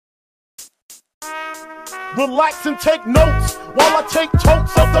Relax and take notes while I take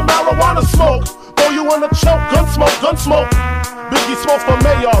totes of the marijuana smoke. Throw you in a choke, gun smoke. Biggie Smalls for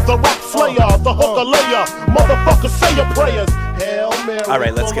mayor, the rap slayer, the hooker layer. Motherfucker, say your prayers. Hail Mary. All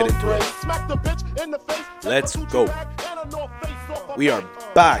right, let's get into it. Smack the bitch in the face. Let's go. We are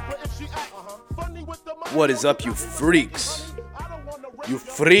back. What is up, you freaks? You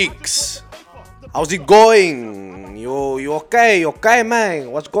freaks. How's it going? You okay? You okay,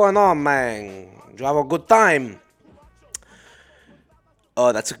 man? What's going on, man? Did you have a good time?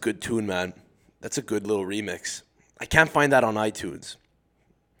 Oh, that's a good tune, man. That's a good little remix. I can't find that on iTunes.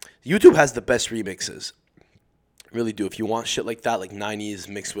 YouTube has the best remixes. Really do. If you want shit like that, like 90s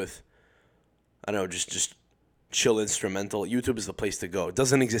mixed with, I don't know, just chill instrumental, YouTube is the place to go. It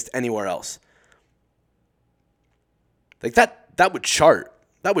doesn't exist anywhere else. Like that would chart.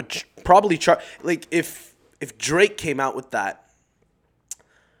 That would probably chart. Like if Drake came out with that,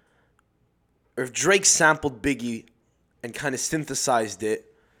 or if Drake sampled Biggie and kind of synthesized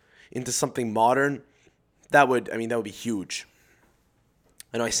it into something modern, that would be huge.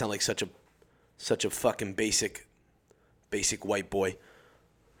 I know I sound like such a fucking basic white boy,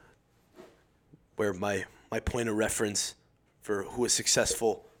 where my point of reference for who a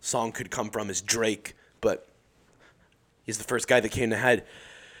successful song could come from is Drake, but he's the first guy that came to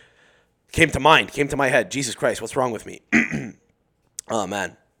my head. Jesus Christ, what's wrong with me? Oh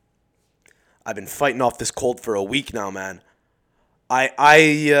man, I've been fighting off this cold for a week now, man.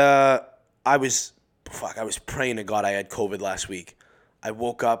 I was praying to God I had COVID last week. I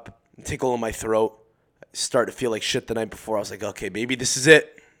woke up, tickle in my throat, started to feel like shit the night before. I was like, okay, maybe this is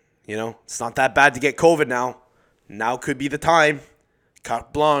it. You know, it's not that bad to get COVID now. Now could be the time.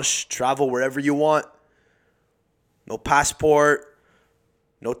 Carte blanche, travel wherever you want. No passport,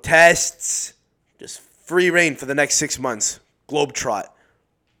 no tests, just free reign for the next 6 months. Globetrot.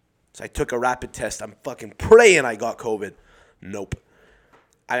 So I took a rapid test. I'm fucking praying I got COVID. Nope.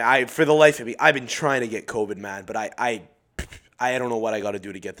 I for the life of me, I've been trying to get COVID, man, but I don't know what I got to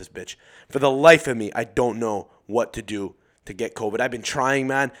do to get this bitch. For the life of me, I don't know what to do to get COVID. I've been trying,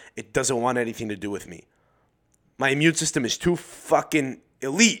 man. It doesn't want anything to do with me. My immune system is too fucking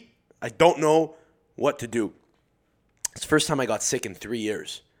elite. I don't know what to do. It's the first time I got sick in 3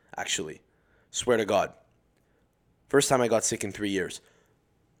 years, actually. Swear to God. First time I got sick in 3 years.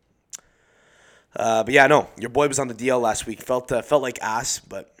 But yeah, no, your boy was on the DL last week. Felt like ass,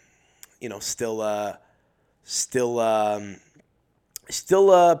 but you know, still put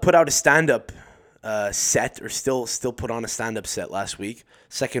out a stand-up set, or still put on a stand-up set last week.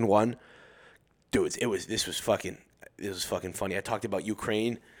 Second one, dude, this was fucking funny. I talked about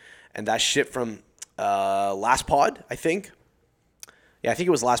Ukraine and that shit from last pod, I think. Yeah, I think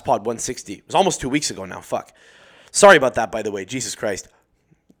it was last pod 160. It was almost 2 weeks ago now. Fuck. Sorry about that, by the way. Jesus Christ.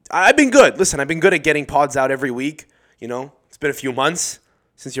 I've been good. Listen, I've been good at getting pods out every week. You know, it's been a few months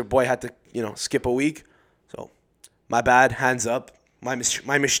since your boy had to, skip a week. So, my bad. Hands up. My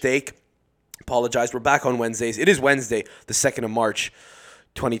mistake. Apologize. We're back on Wednesdays. It is Wednesday, the 2nd of March,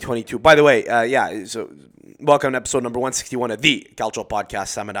 2022. By the way, so welcome to episode number 161 of the Calcio Podcast.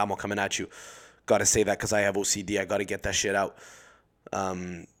 Sam Adamo coming at you. Got to say that because I have OCD. I got to get that shit out.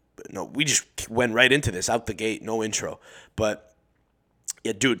 No, we just went right into this, out the gate, no intro. But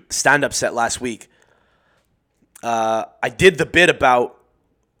yeah, dude, stand-up set last week. I did the bit about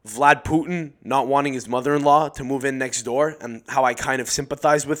Vlad Putin not wanting his mother-in-law to move in next door and how I kind of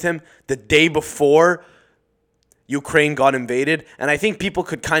sympathized with him the day before Ukraine got invaded. And I think people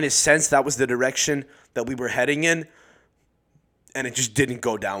could kind of sense that was the direction that we were heading in. And it just didn't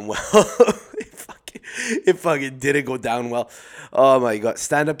go down well. It fucking didn't go down well. Oh, my God.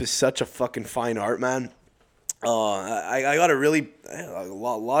 Stand-up is such a fucking fine art, man. I got a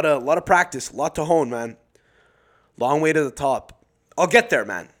lot of practice, a lot to hone, man. Long way to the top. I'll get there,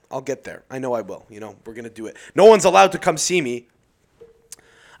 man. I'll get there. I know I will. We're going to do it. No one's allowed to come see me.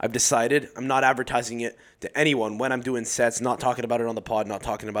 I've decided I'm not advertising it to anyone when I'm doing sets, not talking about it on the pod, not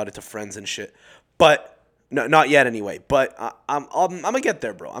talking about it to friends and shit. But, no, not yet anyway. But I'm going to get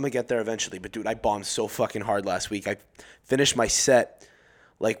there, bro. I'm going to get there eventually. But, dude, I bombed so fucking hard last week. I finished my set,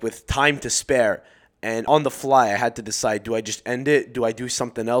 like, with time to spare. And on the fly, I had to decide, do I just end it? Do I do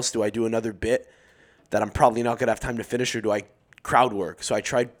something else? Do I do another bit that I'm probably not going to have time to finish? Or do I crowd work? So I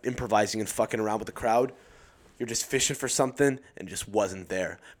tried improvising and fucking around with the crowd. You're just fishing for something, and it just wasn't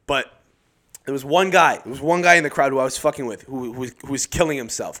there. But there was one guy. There was one guy in the crowd who I was fucking with who was killing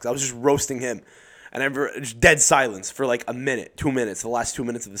himself because I was just roasting him. And just dead silence for like a minute, 2 minutes, the last 2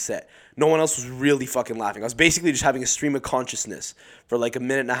 minutes of the set. No one else was really fucking laughing. I was basically just having a stream of consciousness for like a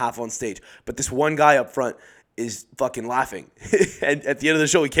minute and a half on stage. But this one guy up front is fucking laughing. And at the end of the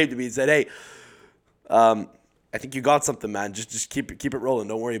show, he came to me and said, hey, I think you got something, man. Just keep it rolling.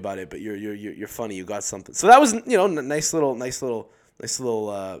 Don't worry about it. But you're funny. You got something. So that was nice little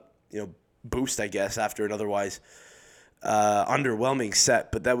boost, I guess, after an otherwise underwhelming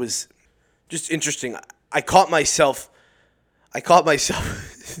set. But that was just interesting. I caught myself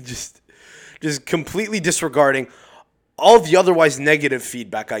just completely disregarding all the otherwise negative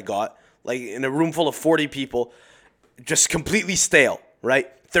feedback I got. Like in a room full of 40 people, just completely stale,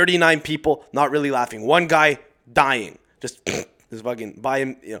 right? 39 people not really laughing. One guy dying, just fucking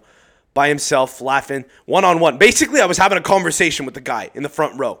by himself laughing one-on-one. Basically, I was having a conversation with the guy in the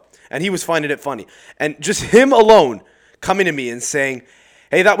front row, and he was finding it funny. And just him alone coming to me and saying,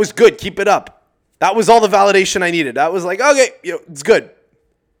 "Hey, that was good. Keep it up." That was all the validation I needed. I was like, okay, it's good.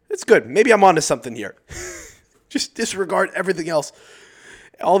 It's good. Maybe I'm onto something here. Just disregard everything else,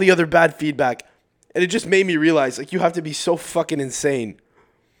 all the other bad feedback. And it just made me realize, like, you have to be so fucking insane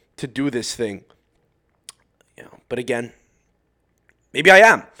to do this thing. But again, maybe I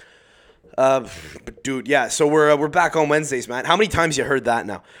am. But dude, yeah. So we're back on Wednesdays, man. How many times you heard that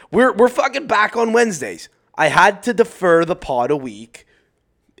now? We're fucking back on Wednesdays. I had to defer the pod a week.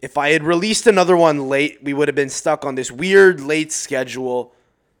 If I had released another one late, we would have been stuck on this weird late schedule.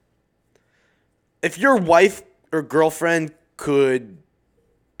 If your wife or girlfriend could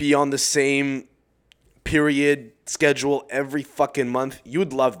be on the same period schedule every fucking month,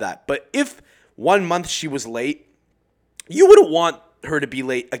 you'd love that. But if 1 month she was late, you wouldn't want her to be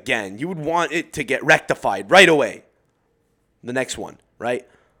late again. You would want it to get rectified right away. The next one, right?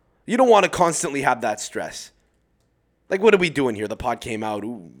 You don't want to constantly have that stress. Like, what are we doing here? The pod came out.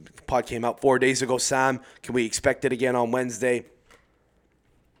 The pod came out 4 days ago, Sam. Can we expect it again on Wednesday?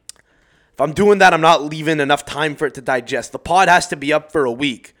 If I'm doing that, I'm not leaving enough time for it to digest. The pod has to be up for a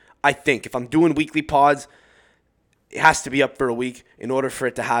week, I think. If I'm doing weekly pods, it has to be up for a week in order for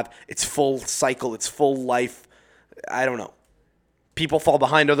it to have its full cycle, its full life. I don't know. People fall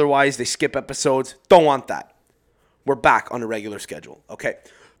behind otherwise. They skip episodes. Don't want that. We're back on a regular schedule, okay?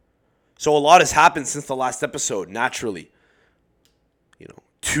 So a lot has happened since the last episode, naturally.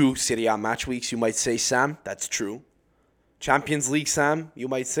 2 Serie A match weeks, you might say, Sam. That's true. Champions League, Sam, you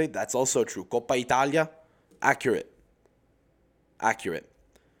might say. That's also true. Coppa Italia, accurate.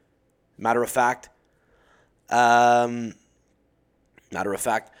 Matter of fact, the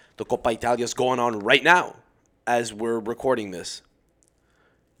Coppa Italia is going on right now as we're recording this.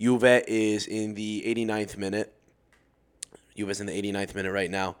 Juve is in the 89th minute. Juve's in the 89th minute right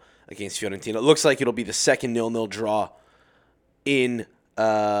now against Fiorentina. It looks like it'll be the second 0-0 draw in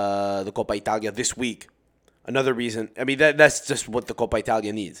the Coppa Italia this week. Another reason, I mean, that's just what the Coppa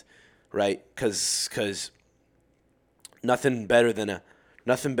Italia needs, right? Because nothing better than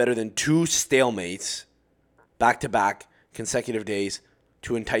 2 stalemates back-to-back consecutive days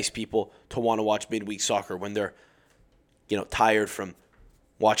to entice people to want to watch midweek soccer when they're, tired from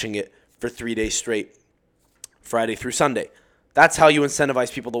watching it for 3 days straight, Friday through Sunday. That's how you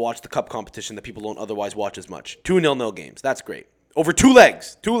incentivize people to watch the cup competition that people don't otherwise watch as much. 2 0-0 games. That's great. Over 2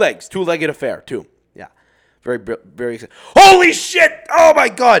 legs. 2-legged affair, too. Yeah. Very, very exciting. Holy shit! Oh, my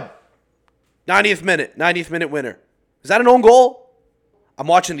God! 90th minute winner. Is that an own goal? I'm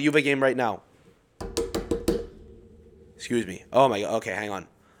watching the Juve game right now. Excuse me. Oh, my God. Okay, hang on.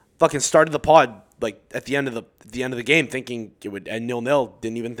 Fucking started the pod, like, at the end of the game, thinking it would end 0-0.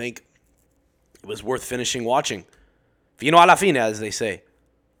 Didn't even think it was worth finishing watching. Fino alla fine, as they say.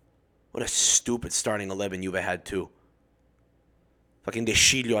 What a stupid starting 11 Juve had, too. Fucking De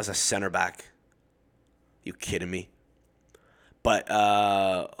Sciglio as a center back. You kidding me? But,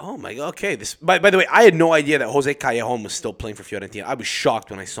 oh my God, okay. By the way, I had no idea that Jose Callejon was still playing for Fiorentina. I was shocked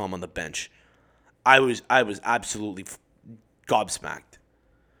when I saw him on the bench. I was absolutely gobsmacked.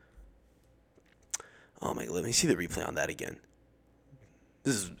 Oh my God, let me see the replay on that again.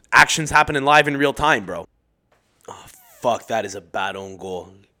 This is actions happening live in real time, bro. Oh, fuck, that is a bad own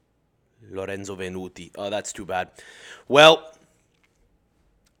goal. Lorenzo Venuti. Oh, that's too bad. Well,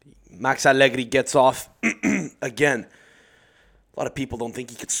 Max Allegri gets off again. A lot of people don't think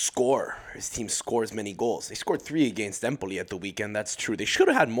he could score. His team scores many goals. They scored 3 against Empoli at the weekend. That's true. They should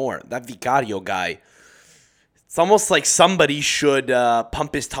have had more. That Vicario guy. It's almost like somebody should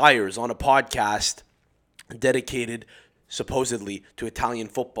pump his tires on a podcast dedicated, supposedly, to Italian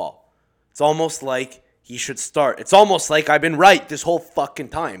football. It's almost like he should start. It's almost like I've been right this whole fucking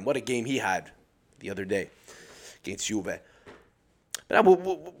time. What a game he had the other day against Juve. But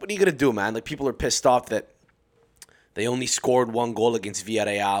what are you going to do, man? Like, people are pissed off that they only scored 1 goal against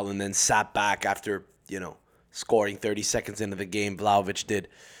Villarreal and then sat back after, scoring 30 seconds into the game. Vlahovic did.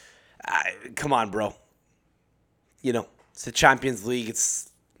 Come on, bro. It's the Champions League. It's,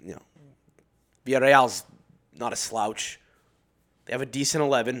 Villarreal's not a slouch. They have a decent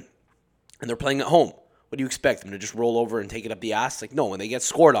 11, and they're playing at home. What do you expect them to just roll over and take it up the ass? Like, no, when they get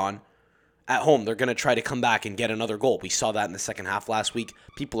scored on at home, they're going to try to come back and get another goal. We saw that in the second half last week.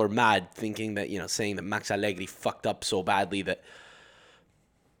 People are mad thinking that, saying that Max Allegri fucked up so badly that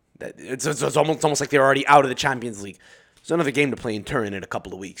it's almost like they're already out of the Champions League. There's another game to play in Turin in a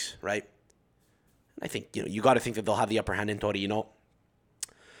couple of weeks, right? I think, you got to think that they'll have the upper hand in Torino.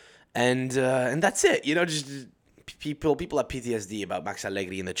 And that's it. Just people have PTSD about Max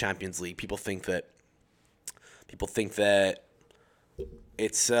Allegri in the Champions League. People think that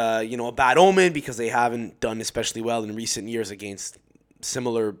it's a bad omen because they haven't done especially well in recent years against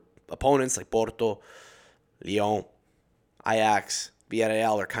similar opponents like Porto, Lyon, Ajax,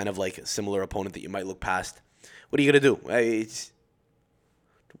 Villarreal are kind of like a similar opponent that you might look past. What are you gonna do? It's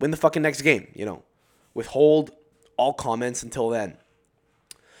win the fucking next game. Withhold all comments until then.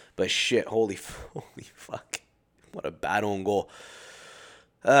 But shit, holy fuck, what a bad own goal.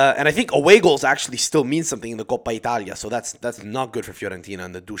 And I think away goals actually still mean something in the Coppa Italia, so that's not good for Fiorentina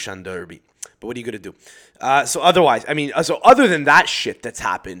in the Dushan Derby. But what are you going to do? So other than that shit that's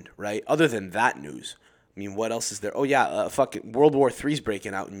happened, right? Other than that news, what else is there? Oh, yeah, fucking World War III's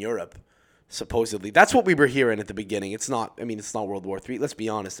breaking out in Europe, supposedly. That's what we were hearing at the beginning. It's not World War III. Let's be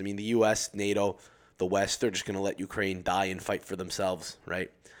honest. The U.S., NATO, the West, they're just going to let Ukraine die and fight for themselves,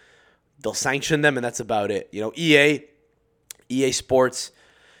 right? They'll sanction them, and that's about it. EA Sports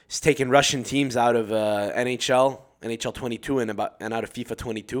is taking Russian teams out of NHL 22 and out of FIFA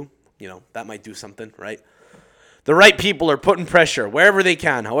 22. That might do something, right? The right people are putting pressure wherever they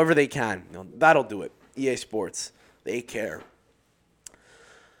can, however they can. That'll do it. EA Sports, they care.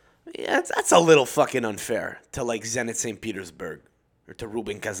 Yeah, that's a little fucking unfair to like Zenit St. Petersburg or to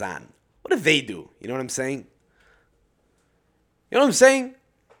Rubin Kazan. What did they do? You know what I'm saying?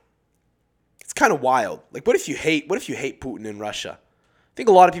 It's kind of wild. Like, what if you hate Putin in Russia? I think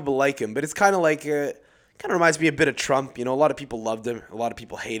a lot of people like him, but it's kind of like, kind of reminds me a bit of Trump. A lot of people loved him. A lot of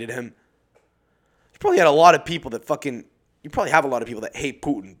people hated him. You probably have a lot of people that hate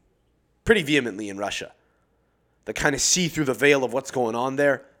Putin pretty vehemently in Russia. That kind of see through the veil of what's going on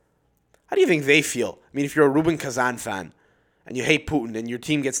there. How do you think they feel? If you're a Rubin Kazan fan and you hate Putin and your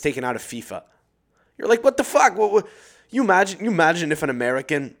team gets taken out of FIFA, you're like, what the fuck? You imagine if an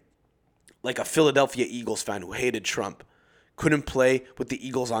American, like a Philadelphia Eagles fan who hated Trump, couldn't play with the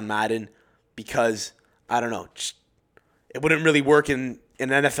Eagles on Madden because, I don't know, it wouldn't really work in an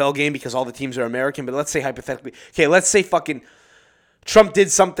NFL game because all the teams are American. But let's say hypothetically, let's say fucking Trump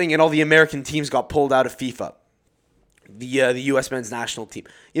did something and all the American teams got pulled out of FIFA. The U.S. men's national team.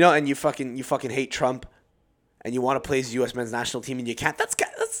 And you fucking hate Trump and you want to play as the U.S. men's national team and you can't. That's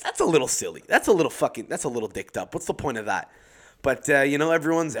a little silly. That's a little dicked up. What's the point of that? But,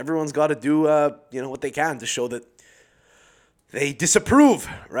 everyone's got to do, what they can to show that they disapprove,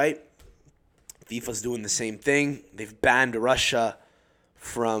 right? FIFA's doing the same thing. They've banned Russia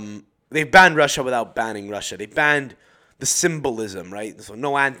without banning Russia. They banned the symbolism, right? So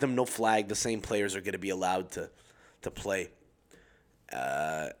no anthem, no flag. The same players are going to be allowed to play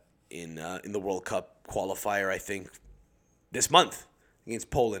in the World Cup qualifier, I think, this month against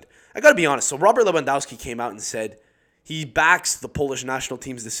Poland. I got to be honest. So Robert Lewandowski came out and said he backs the Polish national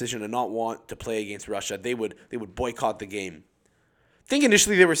team's decision to not want to play against Russia. They would boycott the game. I think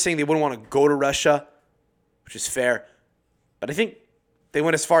initially they were saying they wouldn't want to go to Russia, which is fair. But I think they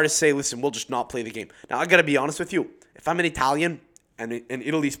went as far to say, listen, we'll just not play the game. Now, I got to be honest with you. If I'm an Italian and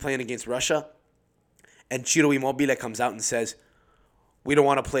Italy's playing against Russia and Ciro Immobile comes out and says, we don't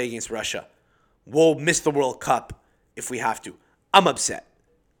want to play against Russia, we'll miss the World Cup if we have to, I'm upset.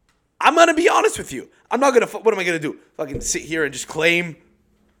 I'm going to be honest with you. I'm not going to, what am I going to do? Fucking sit here and just claim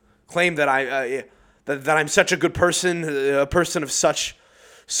that that I'm such a good person, a person of such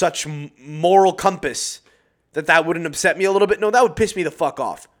moral compass, that wouldn't upset me a little bit? No, that would piss me the fuck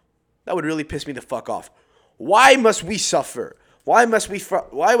off. That would really piss me the fuck off. Why must we suffer? Why must we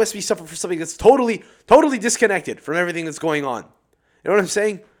suffer for something that's totally disconnected from everything that's going on? You know what I'm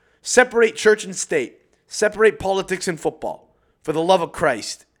saying? Separate church and state. Separate politics and football. For the love of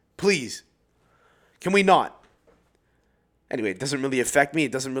Christ. Please. Can we not? Anyway, it doesn't really affect me.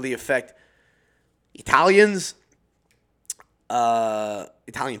 It doesn't really affect Italians.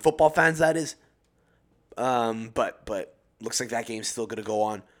 Italian football fans, that is. But looks like that game's still going to go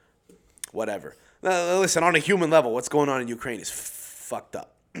on. Whatever. Listen, on a human level, what's going on in Ukraine is fucked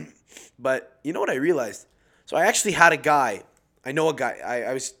up. But you know what I realized? So I actually had a guy. I know a guy.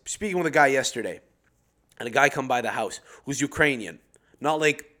 I was speaking with a guy yesterday. And a guy come by the house who's Ukrainian. Not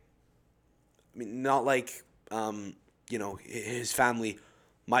like his family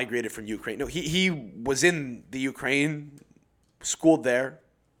migrated from Ukraine. No, he was in the Ukraine, schooled there,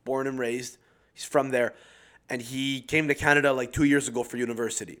 born and raised. He's from there. And he came to Canada like 2 years ago for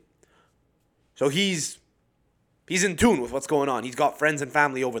university. So he's in tune with what's going on. He's got friends and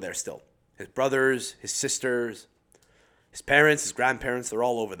family over there still. His brothers, his sisters, his parents, his grandparents, they're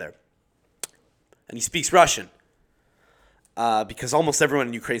all over there. And he speaks Russian. Because almost everyone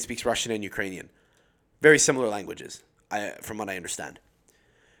in Ukraine speaks Russian and Ukrainian. Very similar languages, from what I understand.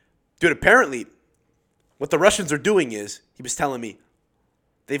 Dude, apparently, what the Russians are doing is, he was telling me,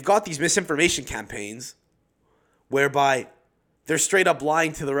 they've got these misinformation campaigns whereby they're straight up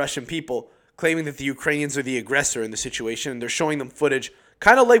lying to the Russian people, claiming that the Ukrainians are the aggressor in the situation, and they're showing them footage,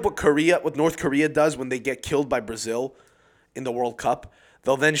 kind of like what North Korea does when they get killed by Brazil in the World Cup.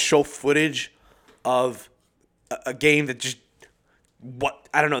 They'll then show footage of a game that just,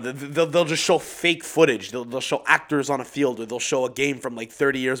 I don't know, they'll just show fake footage. They'll show actors on a field, or they'll show a game from like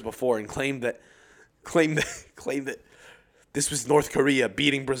 30 years before and claim that this was North Korea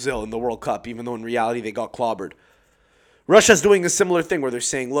beating Brazil in the World Cup, even though in reality they got clobbered. Russia's doing a similar thing where they're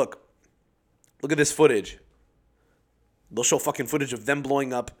saying, look at this footage. They'll show fucking footage of them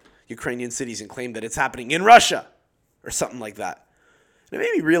blowing up Ukrainian cities and claim that it's happening in Russia or something like that. And it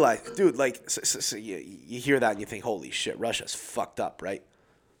made me realize, dude, like, so you hear that and you think, holy shit, Russia's fucked up, right?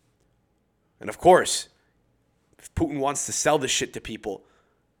 And of course, if Putin wants to sell this shit to people,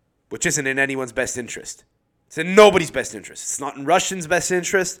 which isn't in anyone's best interest, it's in nobody's best interest. It's not in Russians' best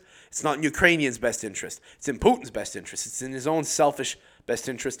interest. It's not in Ukrainians' best interest. It's in Putin's best interest. It's in his own selfish best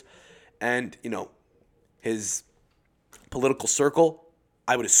interest. And, his political circle,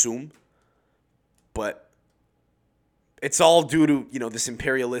 I would assume. But it's all due to, this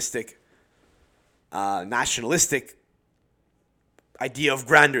imperialistic, nationalistic idea of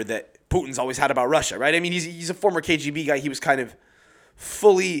grandeur that Putin's always had about Russia, right? I mean, he's a former KGB guy. He was kind of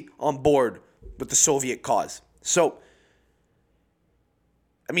fully on board with the Soviet cause. So,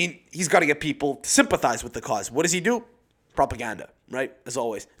 I mean, he's got to get people to sympathize with the cause. What does he do? Propaganda, right? As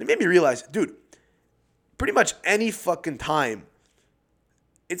always. It made me realize, dude, pretty much any fucking time,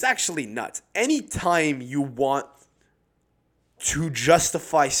 it's actually nuts. Any time you want to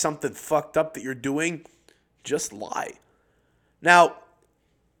justify something fucked up that you're doing, just lie. Now,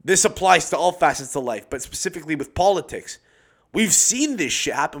 this applies to all facets of life, but specifically with politics. We've seen this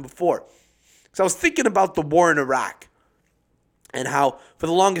shit happen before. So I was thinking about the war in Iraq and how for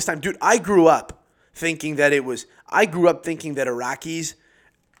the longest time, dude, I grew up thinking that Iraqis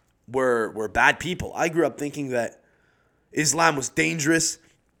were bad people. I grew up thinking that Islam was dangerous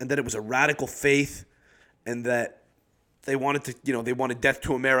and that it was a radical faith and that they wanted death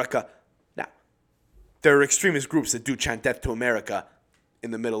to America. Now, there are extremist groups that do chant death to America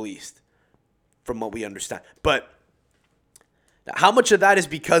in the Middle East, from what we understand. But now, how much of that is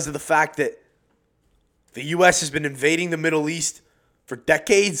because of the fact that the U.S. has been invading the Middle East for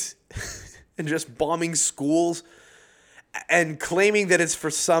decades and just bombing schools and claiming that it's for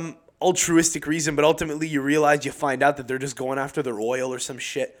some altruistic reason, but ultimately you find out that they're just going after their oil or some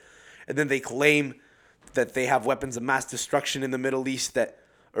shit. And then they claim that they have weapons of mass destruction in the Middle East that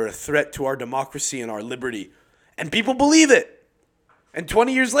are a threat to our democracy and our liberty. And people believe it. And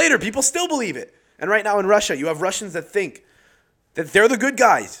 20 years later, people still believe it. And right now in Russia, you have Russians that think that they're the good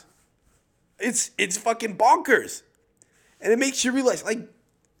guys. It's fucking bonkers. And it makes you realize, like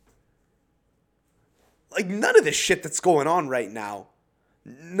none of this shit that's going on right now,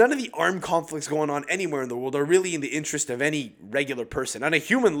 none of the armed conflicts going on anywhere in the world are really in the interest of any regular person. On a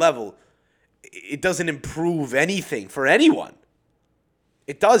human level, it doesn't improve anything for anyone.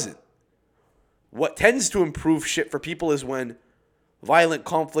 It doesn't. What tends to improve shit for people is when violent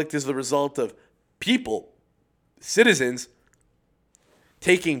conflict is the result of people, citizens,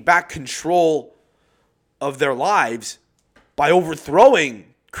 taking back control of their lives by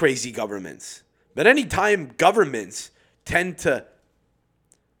overthrowing crazy governments. But anytime governments tend to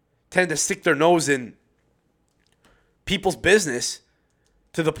stick their nose in people's business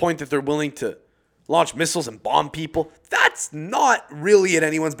to the point that they're willing to launch missiles and bomb people, that's not really in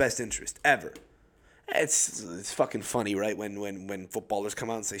anyone's best interest, ever. It's fucking funny, right? When footballers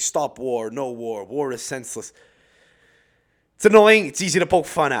come out and say, stop war, no war, war is senseless. It's annoying. It's easy to poke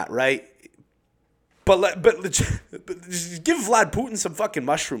fun at, right? But just give Vlad Putin some fucking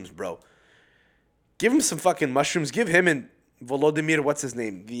mushrooms, bro. Give him some fucking mushrooms. Give him and Volodymyr, what's his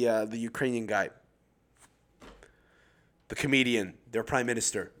name? The Ukrainian guy. The comedian, their prime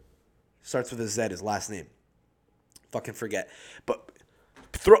minister. Starts with a Z, his last name. Fucking forget. But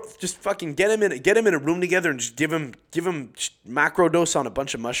just fucking get him in a room together and just give him macro dose on a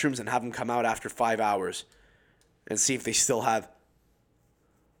bunch of mushrooms and have him come out after 5 hours and see if they still have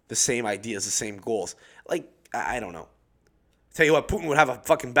the same ideas, the same goals. Like, I don't know. Tell you what, Putin would have a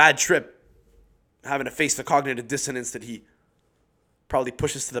fucking bad trip having to face the cognitive dissonance that he probably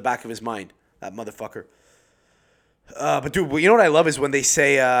pushes to the back of his mind. That motherfucker. But dude, you know what I love is when they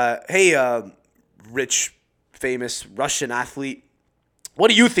say, hey, rich, famous Russian athlete, what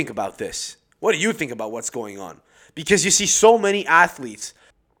do you think about this? What do you think about what's going on? Because you see so many athletes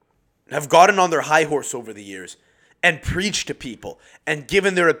have gotten on their high horse over the years and preached to people and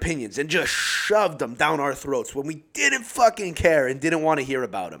given their opinions and just shoved them down our throats when we didn't fucking care and didn't want to hear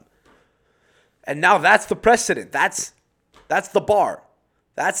about them. And now that's the precedent. That's the bar.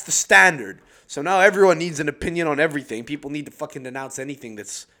 That's the standard. So now everyone needs an opinion on everything. People need to fucking denounce anything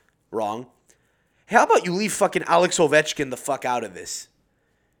that's wrong. Hey, how about you leave fucking Alex Ovechkin the fuck out of this?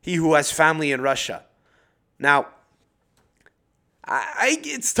 He who has family in Russia. Now,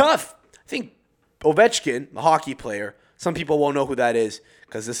 it's tough. I think Ovechkin, the hockey player, some people won't know who that is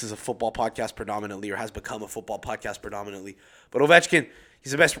because this is a football podcast predominantly, or has become a football podcast predominantly. But Ovechkin,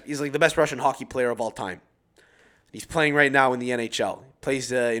 he's like the best Russian hockey player of all time. He's playing right now in the NHL. He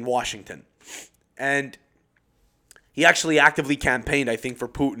plays in Washington. And he actually actively campaigned, I think, for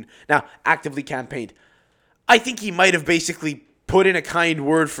Putin. Now, actively campaigned. I think he might have basically put in a kind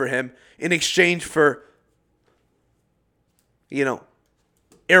word for him in exchange for,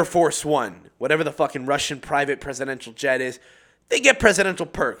 Air Force One, whatever the fucking Russian private presidential jet is. They get presidential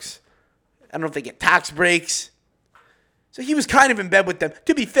perks. I don't know if they get tax breaks. So he was kind of in bed with them.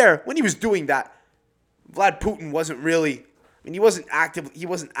 To be fair, when he was doing that, Vlad Putin wasn't really, he wasn't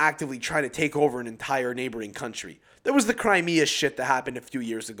actively trying to take over an entire neighboring country. There was the Crimea shit that happened a few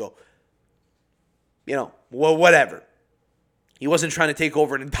years ago. Whatever. He wasn't trying to take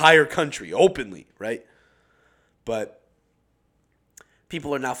over an entire country openly, right? But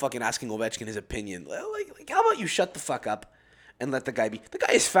people are now fucking asking Ovechkin his opinion. Like, how about you shut the fuck up and let the guy be? The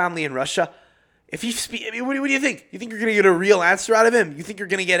guy has family in Russia. If he what do you think? You think you're going to get a real answer out of him? You think you're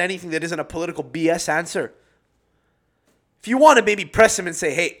going to get anything that isn't a political BS answer? If you want to maybe press him and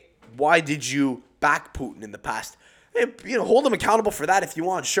say, hey, why did you back Putin in the past? Hey, hold him accountable for that if you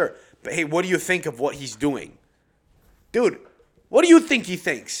want, sure. But hey, what do you think of what he's doing? Dude, what do you think he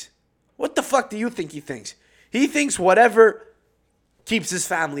thinks? What the fuck do you think he thinks? He thinks whatever keeps his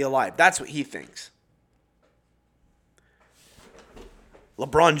family alive. That's what he thinks.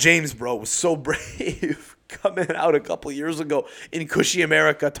 LeBron James, bro, was so brave coming out a couple years ago in cushy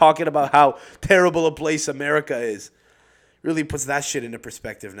America talking about how terrible a place America is. Really puts that shit into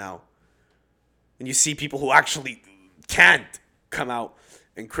perspective now. And you see people who actually can't come out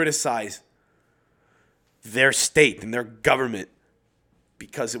and criticize their state and their government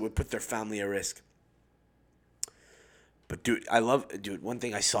because it would put their family at risk. But dude, one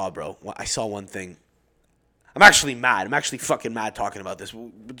thing I saw, bro. I saw one thing. I'm actually mad. I'm actually fucking mad talking about this.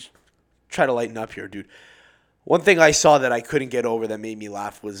 We'll try to lighten up here, dude. One thing I saw that I couldn't get over that made me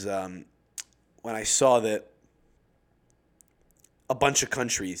laugh was when I saw that a bunch of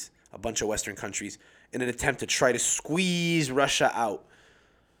Western countries, in an attempt to try to squeeze Russia out,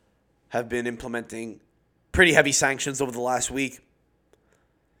 have been implementing pretty heavy sanctions over the last week.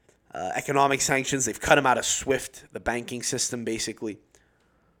 Economic sanctions. They've cut them out of SWIFT, the banking system, basically.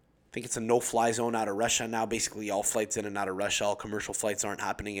 I think it's a no-fly zone out of Russia now. Basically, all flights in and out of Russia, all commercial flights aren't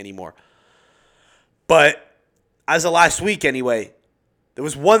happening anymore. But as of last week, anyway, there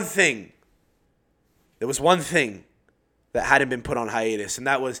was one thing that hadn't been put on hiatus, and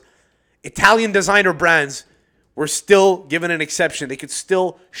that was Italian designer brands were still given an exception. They could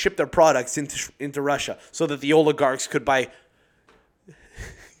still ship their products into Russia so that the oligarchs could buy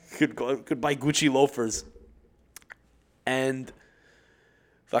Gucci loafers and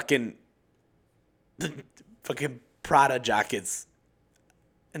fucking Prada jackets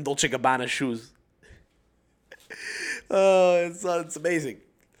and Dolce & Gabbana shoes. It's amazing.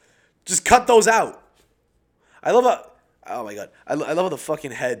 Just cut those out. I love how the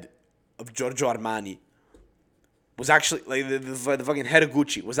fucking head of Giorgio Armani was actually, like, the fucking head of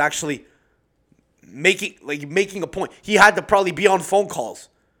Gucci was actually making a point. He had to probably be on phone calls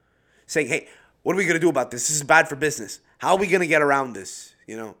saying, hey, what are we going to do about this? This is bad for business. How are we going to get around this?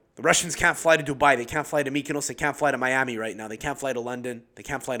 The Russians can't fly to Dubai. They can't fly to Mykonos. They can't fly to Miami right now. They can't fly to London. They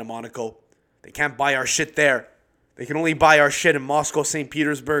can't fly to Monaco. They can't buy our shit there. They can only buy our shit in Moscow, St.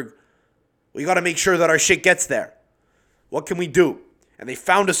 Petersburg. We got to make sure that our shit gets there. What can we do? And they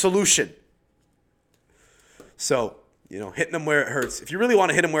found a solution. So, hitting them where it hurts. If you really want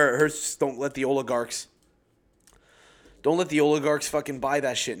to hit them where it hurts, just don't let the oligarchs fucking buy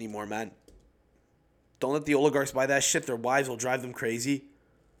that shit anymore, man. Don't let the oligarchs buy that shit. Their wives will drive them crazy.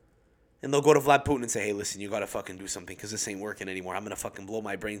 And they'll go to Vlad Putin and say, hey, listen, you got to fucking do something because this ain't working anymore. I'm going to fucking blow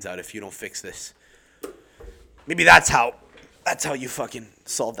my brains out if you don't fix this. Maybe that's how you fucking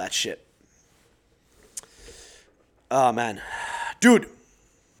solve that shit. Oh, man. Dude,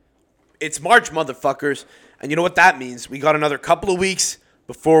 it's March, motherfuckers. And you know what that means? We got another couple of weeks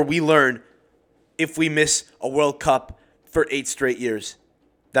before we learn if we miss a World Cup for 8 straight years.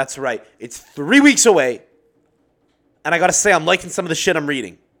 That's right. It's 3 weeks away. And I got to say, I'm liking some of the shit I'm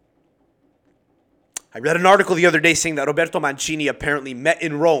reading. I read an article the other day saying that Roberto Mancini apparently met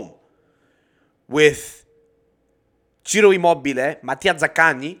in Rome with Ciro Immobile, Mattia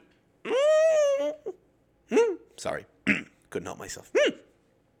Zaccagni. Sorry. Couldn't help myself.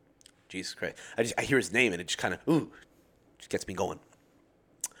 Jesus Christ. I hear his name and it just kind of, just gets me going.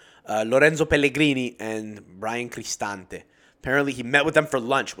 Lorenzo Pellegrini and Brian Cristante. Apparently he met with them for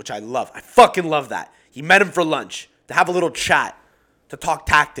lunch, which I love. I fucking love that. He met him for lunch to have a little chat, to talk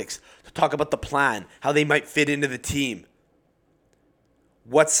tactics, to talk about the plan, how they might fit into the team,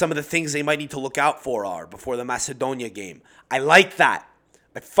 what some of the things they might need to look out for are before the Macedonia game. I like that.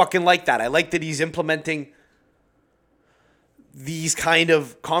 I fucking like that. I like that he's implementing these kind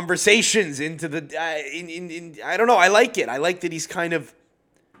of conversations into the I don't know. I like it. I like that he's kind of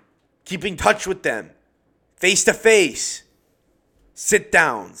keeping touch with them, face to face, sit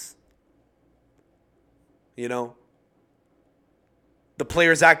downs. You know, the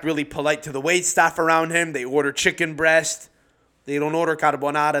players act really polite to the wait staff around him. They order chicken breast. They don't order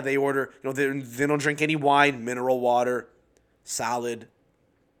carbonara. They order, they don't drink any wine, mineral water, salad.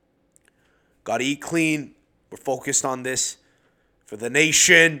 Got to eat clean. We're focused on this for the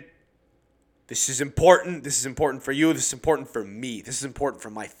nation. This is important. This is important for you. This is important for me. This is important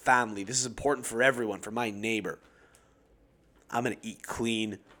for my family. This is important for everyone, for my neighbor. I'm going to eat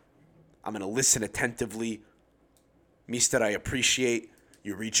clean. I'm going to listen attentively. Mister, I appreciate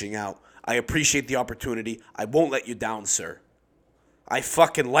you reaching out. I appreciate the opportunity. I won't let you down, sir. I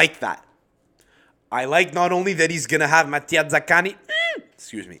fucking like that. I like not only that he's going to have Mattia Zaccagni,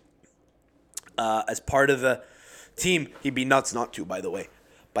 as part of the team. He'd be nuts not to, by the way.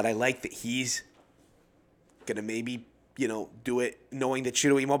 But I like that he's going to maybe, do it knowing that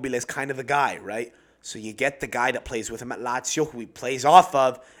Ciro Immobile is kind of the guy, right? So you get the guy that plays with him at Lazio, who he plays off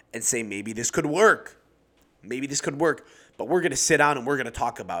of, and say, maybe this could work. Maybe this could work. But we're going to sit down and we're going to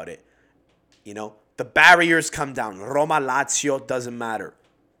talk about it. The barriers come down. Roma, Lazio, doesn't matter.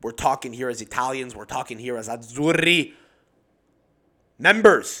 We're talking here as Italians. We're talking here as Azzurri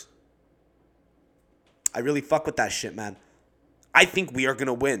members. I really fuck with that shit, man. I think we are going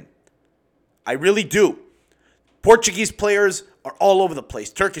to win. I really do. Portuguese players are all over the place.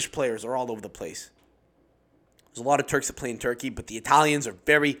 Turkish players are all over the place. There's a lot of Turks that play in Turkey, but the Italians are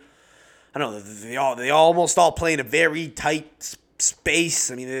very, I don't know, they almost all play in a very tight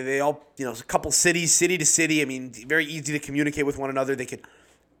space. I mean, they all, a couple cities, city to city. I mean, very easy to communicate with one another.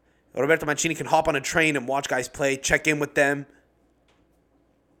 Roberto Mancini can hop on a train and watch guys play, check in with them.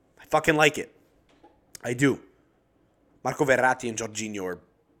 I fucking like it. I do. Marco Verratti and Jorginho are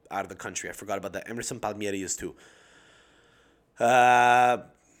out of the country. I forgot about that. Emerson Palmieri is too.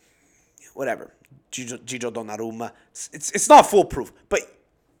 Whatever. Gigio Donnarumma. It's not foolproof, but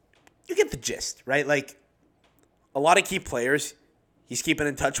you get the gist, right? Like, a lot of key players he's keeping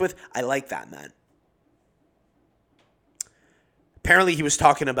in touch with. I like that, man. Apparently, he was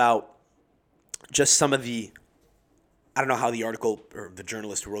talking about just some of the, I don't know how the article, or the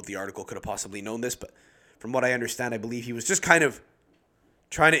journalist who wrote the article could have possibly known this, but from what I understand, I believe he was just kind of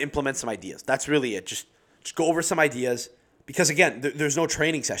trying to implement some ideas. That's really it. Just go over some ideas. Because, again, there's no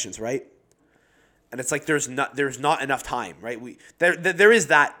training sessions, right? And it's like there's not enough time, right? There is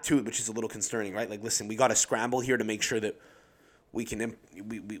that, too, which is a little concerning, right? Like, listen, we got to scramble here to make sure that we can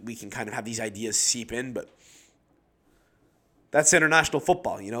kind of have these ideas seep in. But that's international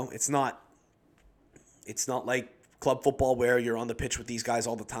football, It's not like club football where you're on the pitch with these guys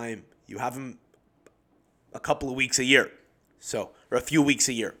all the time. You have them a couple of weeks a year. Or a few weeks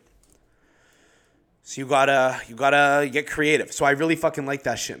a year. So you gotta get creative. So I really fucking like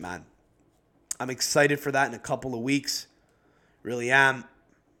that shit, man. I'm excited for that in a couple of weeks. Really am.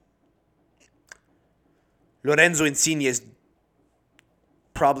 Lorenzo Insigne is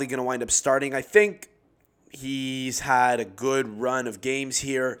probably going to wind up starting. I think he's had a good run of games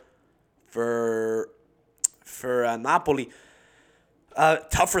here for Napoli.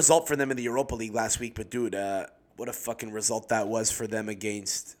 Tough result for them in the Europa League last week, but dude, what a fucking result that was for them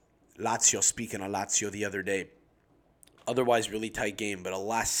against Lazio. Speaking of Lazio the other day. Otherwise, really tight game, but a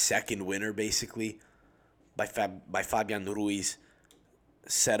last-second winner, basically, by Fabian Ruiz,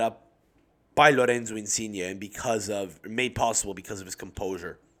 set up by Lorenzo Insigne, and made possible because of his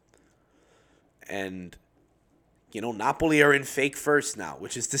composure. And Napoli are in fake first now,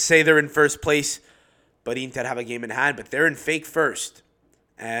 which is to say they're in first place, but Inter have a game in hand, but they're in fake first.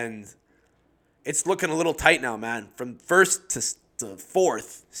 And it's looking a little tight now, man. From first to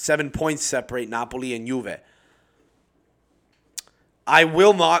fourth, 7 points separate Napoli and Juve. I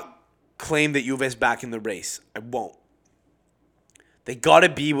will not claim that Juve is back in the race. I won't. They got to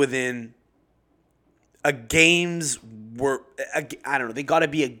be within a game's worth. I don't know. They got to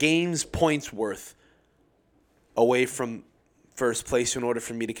be a game's points worth away from first place in order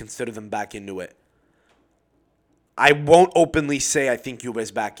for me to consider them back into it. I won't openly say I think Juve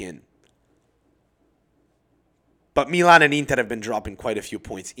is back in. But Milan and Inter have been dropping quite a few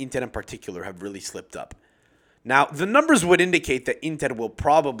points. Inter in particular have really slipped up. Now, the numbers would indicate that Inter will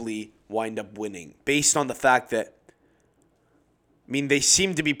probably wind up winning based on the fact that, they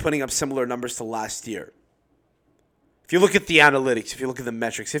seem to be putting up similar numbers to last year. If you look at the analytics, if you look at the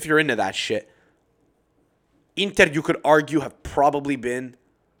metrics, if you're into that shit, Inter, you could argue, have probably been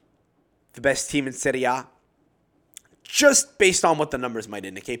the best team in Serie A, just based on what the numbers might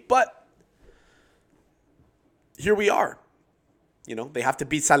indicate. But here we are. They have to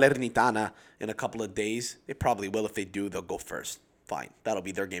beat Salernitana in a couple of days. They probably will. If they do, they'll go first. Fine. That'll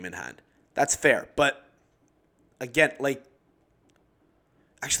be their game in hand. That's fair. But again,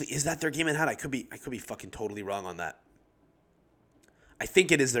 actually, is that their game in hand? I could be fucking totally wrong on that. I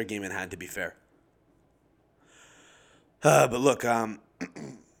think it is their game in hand, to be fair. But look,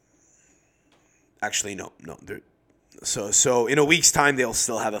 actually, no. So in a week's time, they'll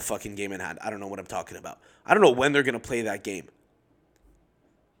still have a fucking game in hand. I don't know what I'm talking about. I don't know when they're going to play that game.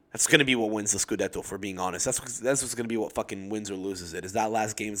 That's going to be what wins the Scudetto, for being honest. That's what's going to be what fucking wins or loses it. Is that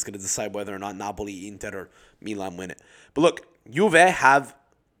last game is going to decide whether or not Napoli, Inter, or Milan win it. But look, Juve have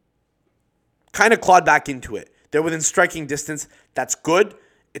kind of clawed back into it. They're within striking distance. That's good.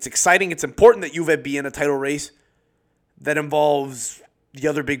 It's exciting. It's important that Juve be in a title race that involves the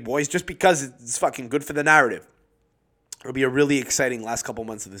other big boys, just because it's fucking good for the narrative. It'll be a really exciting last couple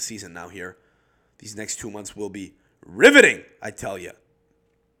months of the season now here. These next 2 months will be riveting, I tell you.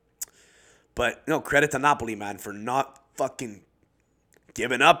 But, credit to Napoli, man, for not fucking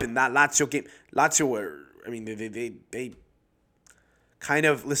giving up in that Lazio game. Lazio were, they kind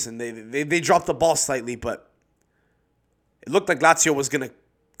of, listen, they dropped the ball slightly, but it looked like Lazio was going to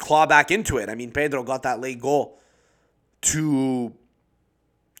claw back into it. Pedro got that late goal to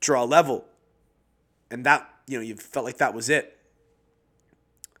draw level. And that, you felt like that was it.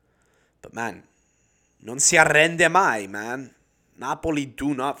 But, man, non si arrende mai, man. Napoli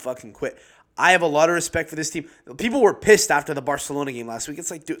do not fucking quit. I have a lot of respect for this team. People were pissed after the Barcelona game last week. It's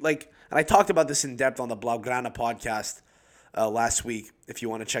like, dude, and I talked about this in depth on the Blaugrana podcast last week. If you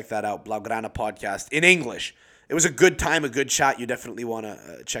want to check that out, Blaugrana podcast in English. It was a good time, a good chat. You definitely want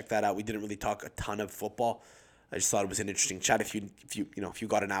to check that out. We didn't really talk a ton of football. I just thought it was an interesting chat. If you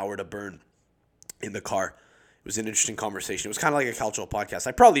got an hour to burn in the car, it was an interesting conversation. It was kind of like a cultural podcast.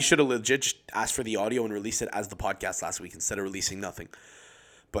 I probably should have legit just asked for the audio and released it as the podcast last week instead of releasing nothing.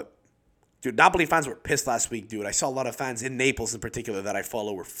 But, dude, Napoli fans were pissed last week, dude. I saw a lot of fans in Naples in particular that I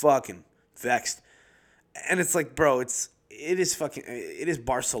follow were fucking vexed. And it's like, bro, it is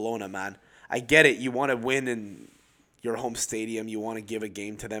Barcelona, man. I get it. You want to win in your home stadium. You want to give a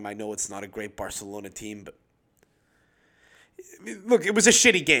game to them. I know it's not a great Barcelona team, but look, it was a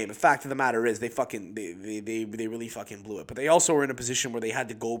shitty game. The fact of the matter is they really fucking blew it. But they also were in a position where they had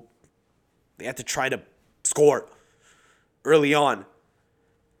to try to score early on.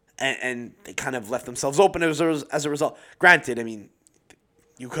 And they kind of left themselves open as a result. Granted,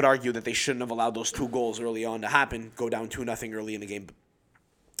 you could argue that they shouldn't have allowed those 2 goals early on to happen, go down 2-0 early in the game. But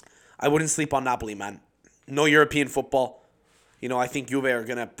I wouldn't sleep on Napoli, man. No European football. I think Juve are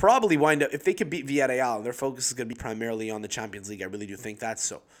going to probably wind up, if they could beat Villarreal, their focus is going to be primarily on the Champions League. I really do think that.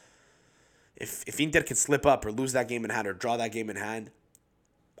 So if Inter can slip up or lose that game in hand or draw that game in hand,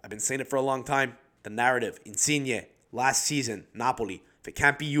 I've been saying it for a long time. The narrative, Insigne, last season, Napoli. If it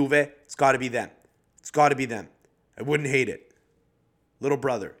can't be Juve, it's got to be them. It's got to be them. I wouldn't hate it. Little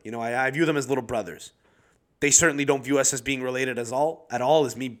brother. I view them as little brothers. They certainly don't view us as being related at all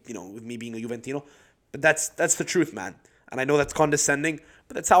as me, with me being a Juventino. But that's the truth, man. And I know that's condescending,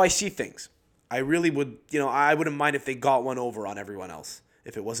 but that's how I see things. I really would, I wouldn't mind if they got one over on everyone else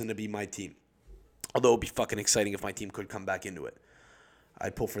if it wasn't to be my team. Although it would be fucking exciting if my team could come back into it.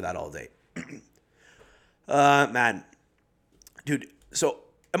 I'd pull for that all day. Man. Dude, so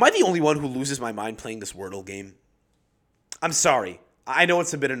am I the only one who loses my mind playing this Wordle game? I'm sorry. I know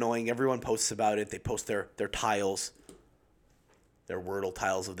it's a bit annoying. Everyone posts about it. They post their tiles, their Wordle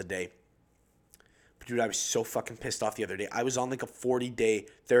tiles of the day. But Dude, I was so fucking pissed off the other day. I was on like a 40-day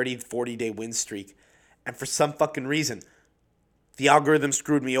win streak. And for some fucking reason, the algorithm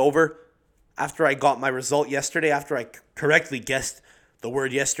screwed me over. After I got my result yesterday, after I correctly guessed the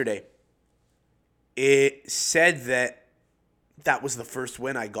word yesterday, it said that was the first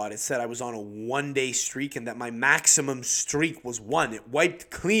win I got. It said I was on a 1-day streak and that my maximum streak was 1. It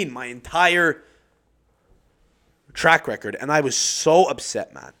wiped clean my entire track record. And I was so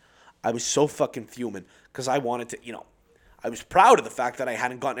upset, man. I was so fucking fuming because I wanted to, I was proud of the fact that I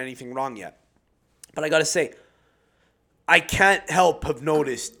hadn't gotten anything wrong yet. But I got to say, I can't help have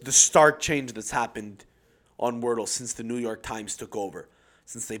noticed the stark change that's happened on Wordle since the New York Times took over,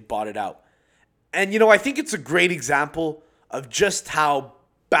 since they bought it out. And, I think it's a great example of just how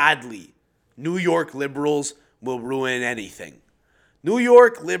badly New York liberals will ruin anything. New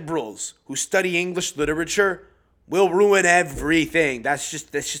York liberals who study English literature will ruin everything. That's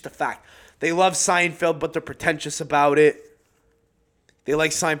just a fact. They love Seinfeld, but they're pretentious about it. They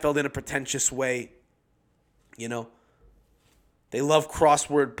like Seinfeld in a pretentious way. They love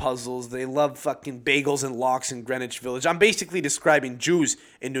crossword puzzles. They love fucking bagels and lox in Greenwich Village. I'm basically describing Jews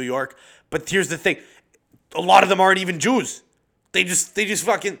in New York, but here's the thing. A lot of them aren't even Jews. They just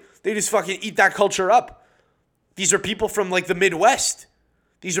fucking eat that culture up. These are people from like the Midwest.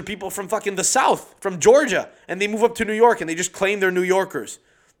 These are people from fucking the South, from Georgia, and they move up to New York and they just claim they're New Yorkers.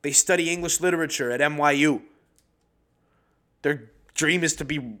 They study English literature at NYU. Their dream is to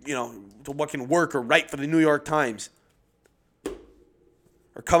be, to fucking work or write for the New York Times.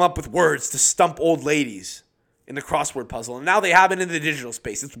 Or come up with words to stump old ladies in the crossword puzzle. And now they have it in the digital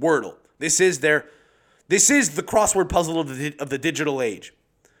space. It's Wordle. This is the crossword puzzle of the digital age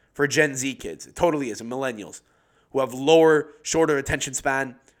for Gen Z kids. It totally is, and millennials who have shorter attention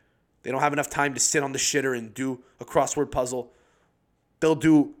span. They don't have enough time to sit on the shitter and do a crossword puzzle. They'll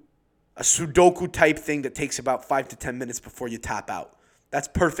do a Sudoku type thing that takes about 5 to 10 minutes before you tap out. That's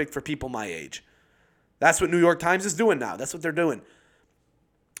perfect for people my age. That's what New York Times is doing now. That's what they're doing.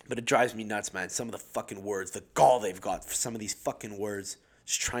 But it drives me nuts, man. Some of the fucking words, the gall they've got for some of these fucking words,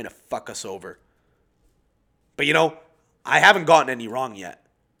 just trying to fuck us over. But I haven't gotten any wrong yet.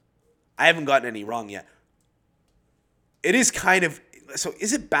 It is kind of, so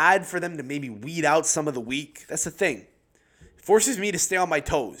is it bad for them to maybe weed out some of the weak? That's the thing. It forces me to stay on my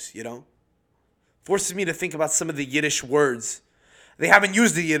toes, Forces me to think about some of the Yiddish words. They haven't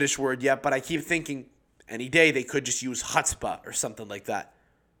used the Yiddish word yet, but I keep thinking any day they could just use chutzpah or something like that.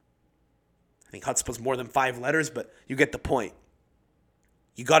 I think chutzpah's more than 5 letters, but you get the point.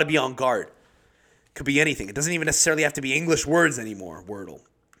 You got to be on guard. Could be anything. It doesn't even necessarily have to be English words anymore, Wordle.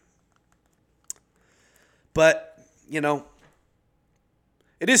 But, it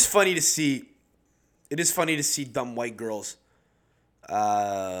is funny to see dumb white girls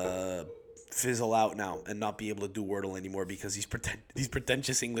fizzle out now and not be able to do Wordle anymore because these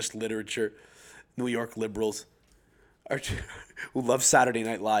pretentious English literature New York liberals who love Saturday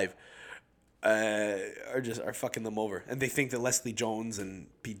Night Live are fucking them over. And they think that Leslie Jones and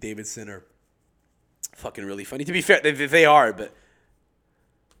Pete Davidson are fucking really funny. To be fair, they are, but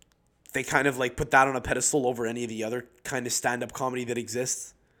they kind of like put that on a pedestal over any of the other kind of stand-up comedy that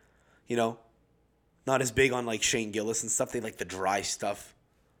exists. Not as big on like Shane Gillis and stuff. They like the dry stuff.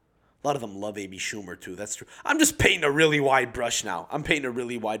 A lot of them love Amy Schumer too. That's true. I'm just painting a really wide brush now. I'm painting with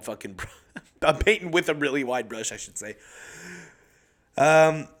a really wide brush, I should say.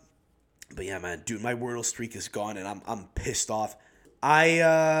 But yeah, man, dude, my Wordle streak is gone, and I'm pissed off.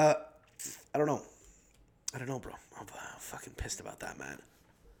 I don't know, bro. I'm fucking pissed about that, man.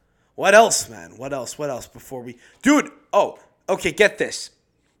 What else, man? What else before we... Dude, okay, get this.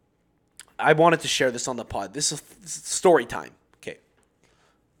 I wanted to share this on the pod. This is story time, okay?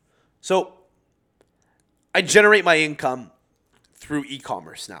 So, I generate my income through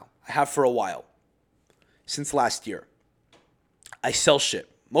e-commerce now. I have for a while. Since last year. I sell shit.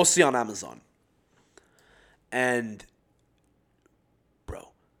 Mostly on Amazon. And, bro,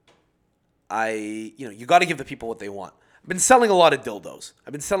 you got to give the people what they want. I've been selling a lot of dildos.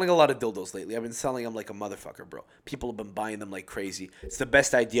 Lately. I've been selling them like a motherfucker, bro. People have been buying them like crazy. It's the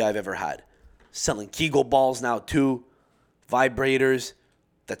best idea I've ever had. Selling Kegel balls now too. Vibrators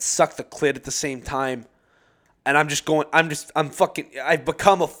that suck the clit at the same time. And I've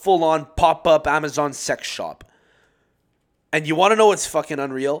become a full-on pop-up Amazon sex shop. And you want to know what's fucking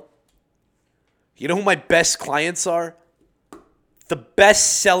unreal? You know who my best clients are? The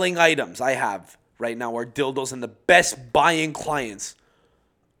best selling items I have right now are dildos, and the best buying clients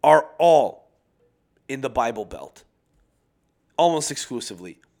are all in the Bible Belt. Almost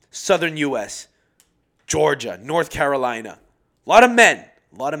exclusively. Southern U.S., Georgia, North Carolina. A lot of men.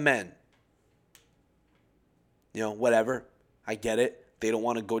 Whatever. I get it. They don't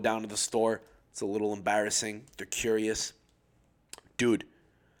want to go down to the store. It's a little embarrassing. They're curious. Dude.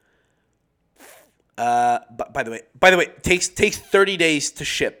 By the way, takes 30 days to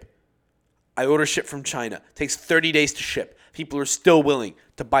ship. I order shit from China. Takes 30 days to ship. People are still willing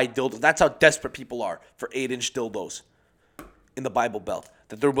to buy dildos. That's how desperate people are for 8-inch dildos in the Bible Belt.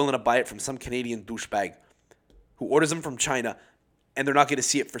 That they're willing to buy it from some Canadian douchebag who orders them from China, and they're not going to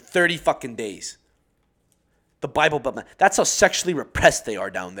see it for 30 fucking days. The Bible Belt, man. That's how sexually repressed they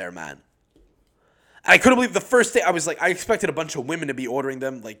are down there, man. And I couldn't believe the first day. I was like, I expected a bunch of women to be ordering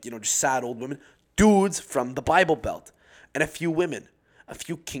them, like, just sad old women. Dudes from the Bible Belt. And a few women. A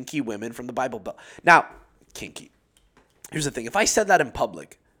few kinky women from the Bible Belt. Now, kinky. Here's the thing. If I said that in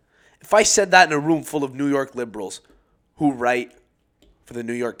public, if I said that in a room full of New York liberals who write for the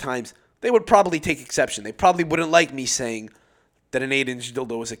New York Times, they would probably take exception. They probably wouldn't like me saying that an 8-inch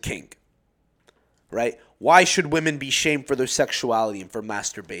dildo is a kink. Right? Why should women be shamed for their sexuality and for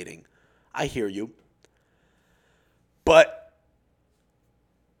masturbating? I hear you. But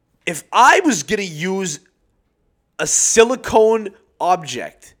if I was going to use a silicone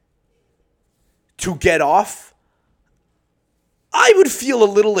object to get off, I would feel a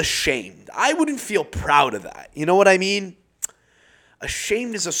little ashamed. I wouldn't feel proud of that. You know what I mean?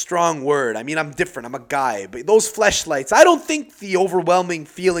 Ashamed is a strong word. I mean, I'm different. I'm a guy. But those fleshlights, I don't think the overwhelming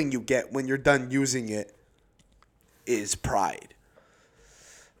feeling you get when you're done using it is pride.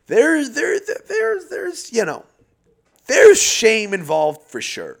 There's shame involved for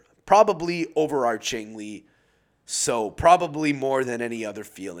sure. Probably overarchingly so. Probably more than any other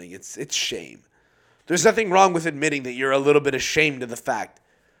feeling. It's shame. There's nothing wrong with admitting that you're a little bit ashamed of the fact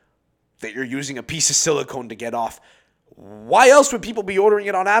that you're using a piece of silicone to get off. Why else would people be ordering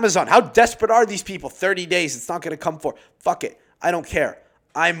it on Amazon? How desperate are these people? 30 days, it's not going to come for. Fuck it. I don't care.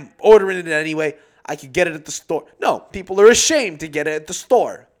 I'm ordering it anyway. I could get it at the store. No, people are ashamed to get it at the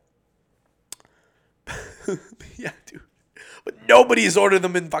store. Yeah, dude. But nobody has ordered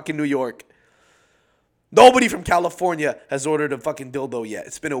them in fucking New York. Nobody from California has ordered a fucking dildo yet.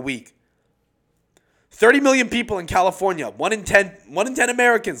 It's been a week. 30 million people in California. 1 in 10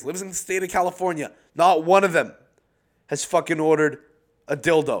 Americans lives in the state of California. Not one of them has fucking ordered a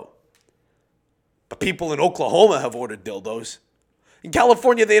dildo. But people in Oklahoma have ordered dildos. In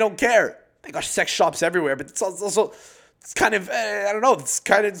California, they don't care. They got sex shops everywhere, but it's also kind of I don't know. It's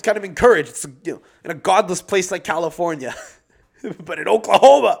kind of encouraged. It's in a godless place like California, but in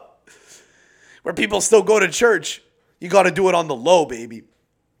Oklahoma, where people still go to church, you got to do it on the low, baby.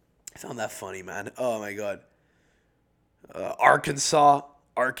 I found that funny, man. Oh my god. Arkansas,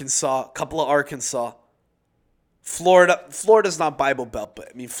 couple of Arkansas. Florida's not Bible Belt, but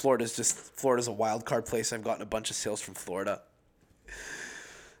I mean Florida's a wild card place. I've gotten a bunch of sales from Florida.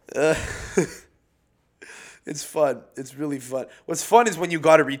 It's fun. It's really fun. What's fun is when you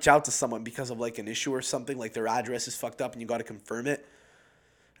got to reach out to someone because of like an issue or something, like their address is fucked up and you got to confirm it.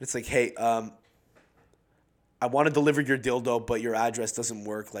 And it's like, hey, I want to deliver your dildo, but your address doesn't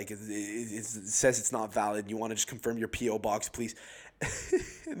work. Like it says it's not valid. You want to just confirm your P.O. box, please?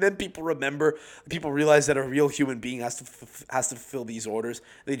 And then people realize that a real human being has to fulfill these orders.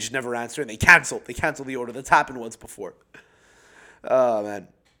 They just never answer and they cancel the order. That's happened once before. Oh man.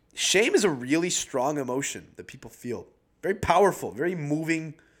 Shame is a really strong emotion that people feel. Very powerful, very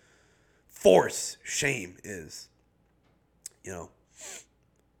moving force. Shame is.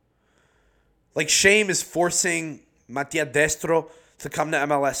 Like shame is forcing Mattia Destro to come to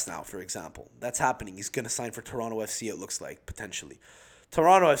MLS now, for example. That's happening. He's going to sign for Toronto FC, it looks like, potentially.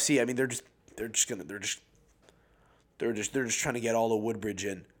 Toronto FC, I mean, they're just trying to get all of Woodbridge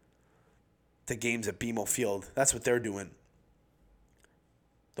in to games at BMO Field. That's what they're doing.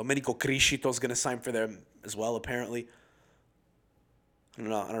 Domenico Criscito's going to sign for them as well, apparently. I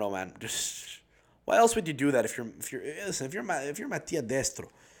don't know, man. Just why else would you do that if you're Mattia Destro?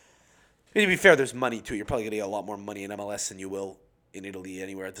 I mean, to be fair, there's money too. You're probably going to get a lot more money in MLS than you will in Italy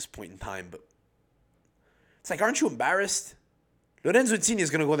anywhere at this point in time. But it's like, aren't you embarrassed? Lorenzo Insigne is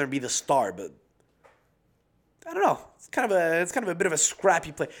going to go there and be the star, but I don't know. It's kind of a bit of a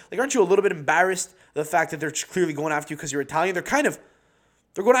scrappy play. Like, aren't you a little bit embarrassed the fact that they're clearly going after you because you're Italian?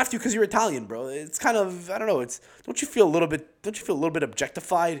 They're going after you because you're Italian, bro. It's kind of, I don't know. Don't you feel a little bit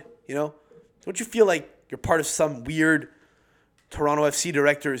objectified? Don't you feel like you're part of some weird Toronto FC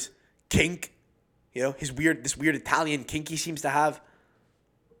director's kink? This weird Italian kink he seems to have.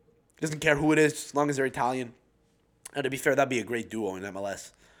 He doesn't care who it is, as long as they're Italian. And to be fair, that'd be a great duo in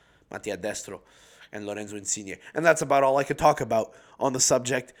MLS. Mattia Destro and Lorenzo Insigne. And that's about all I could talk about on the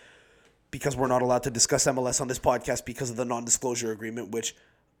subject, because we're not allowed to discuss MLS on this podcast because of the non-disclosure agreement, which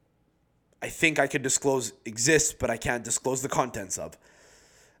I think I could disclose exists, but I can't disclose the contents of.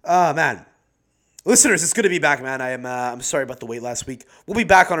 Man. Listeners, it's good to be back, man. I'm sorry about the wait last week. We'll be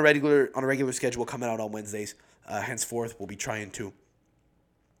back on a regular schedule, coming out on Wednesdays. Henceforth, we'll be trying to.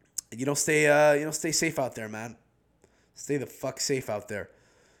 Stay safe out there, man. Stay the fuck safe out there.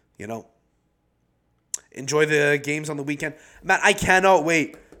 Enjoy the games on the weekend, man. I cannot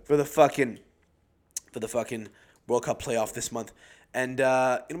wait for the fucking World Cup playoff this month. And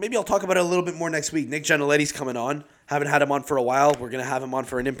maybe I'll talk about it a little bit more next week. Nick Giannoletti's coming on. Haven't had him on for a while. We're going to have him on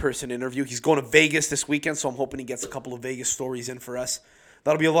for an in-person interview. He's going to Vegas this weekend, so I'm hoping he gets a couple of Vegas stories in for us.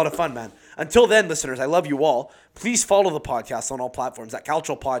 That'll be a lot of fun, man. Until then, listeners, I love you all. Please follow the podcast on all platforms at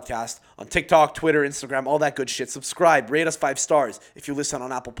Calcio Podcast on TikTok, Twitter, Instagram, all that good shit. Subscribe. Rate us 5 stars if you listen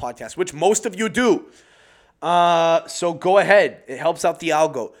on Apple Podcasts, which most of you do. So go ahead. It helps out the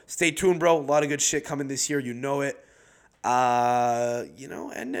algo. Stay tuned, bro. A lot of good shit coming this year. You know it.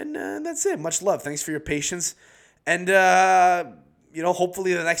 And then that's it. Much love. Thanks for your patience. And,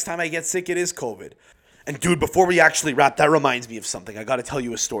 hopefully the next time I get sick, it is COVID. And, dude, before we actually wrap, that reminds me of something. I got to tell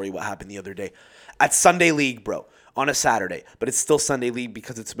you a story what happened the other day. At Sunday League, bro, on a Saturday. But it's still Sunday League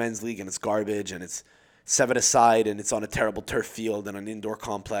because it's men's league and it's garbage and it's 7-a-side and it's on a terrible turf field and an indoor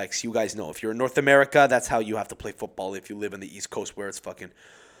complex. You guys know. If you're in North America, that's how you have to play football if you live in the East Coast where it's fucking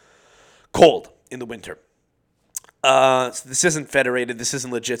cold in the winter. So this isn't federated. This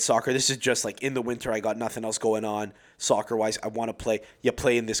isn't legit soccer. This is just like in the winter, I got nothing else going on soccer-wise. I want to play. You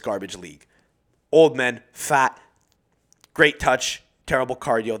play in this garbage league. Old men, fat, great touch, terrible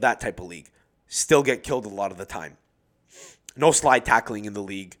cardio, that type of league. Still get killed a lot of the time. No slide tackling in the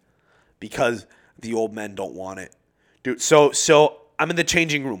league because the old men don't want it. Dude, so I'm in the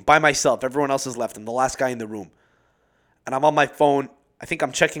changing room by myself. Everyone else has left. I'm the last guy in the room. And I'm on my phone. I think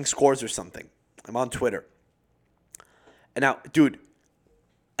I'm checking scores or something. I'm on Twitter. And now, dude,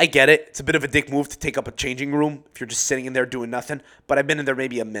 I get it. It's a bit of a dick move to take up a changing room if you're just sitting in there doing nothing. But I've been in there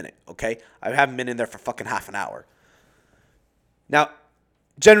maybe a minute, okay? I haven't been in there for fucking half an hour. Now,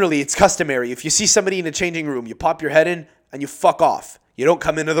 generally, it's customary. If you see somebody in a changing room, you pop your head in and you fuck off. You don't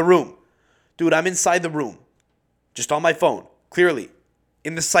come into the room. Dude, I'm inside the room, just on my phone, clearly,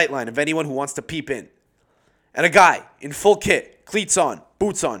 in the sightline of anyone who wants to peep in. And a guy in full kit, cleats on,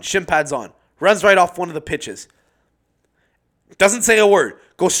 boots on, shin pads on, runs right off one of the pitches. Doesn't say a word.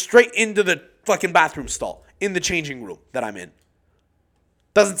 Goes straight into the fucking bathroom stall in the changing room that I'm in.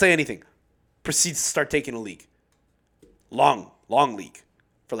 Doesn't say anything. Proceeds to start taking a leak. Long leak.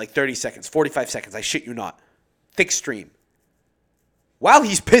 For like 30 seconds, 45 seconds. I shit you not. Thick stream. While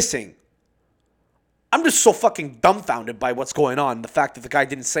he's pissing, I'm just so fucking dumbfounded by what's going on. The fact that the guy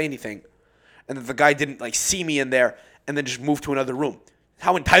didn't say anything. And that the guy didn't like see me in there and then just move to another room.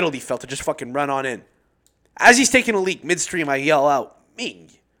 How entitled he felt to just fucking run on in. As he's taking a leak midstream, I yell out, "Ming,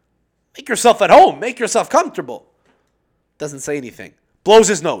 make yourself at home. Make yourself comfortable." Doesn't say anything. Blows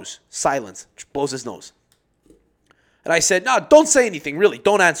his nose. Silence. Just blows his nose. And I said, "No, don't say anything, really.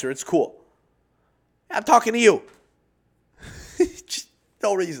 Don't answer. It's cool. I'm talking to you." Just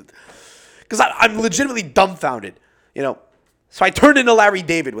no reason. Because I'm legitimately dumbfounded, So I turned into Larry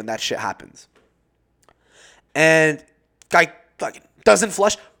David when that shit happens. And guy fucking doesn't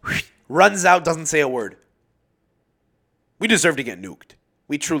flush, runs out, doesn't say a word. We deserve to get nuked.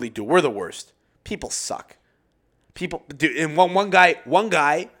 We truly do. We're the worst. People suck. And one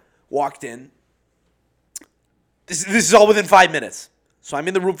guy walked in. This is all within 5 minutes. So I'm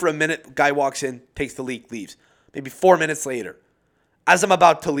in the room for a minute. Guy walks in, takes the leak, leaves. Maybe 4 minutes later, as I'm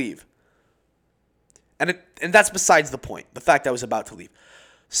about to leave. And that's besides the point. The fact I was about to leave.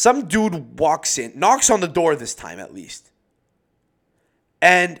 Some dude walks in, knocks on the door this time at least.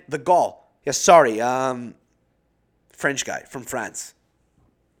 And the Gaul. Yeah, sorry. French guy from France.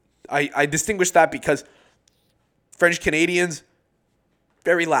 I distinguish that because French Canadians,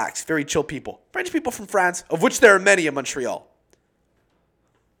 very lax, very chill people. French people from France, of which there are many in Montreal.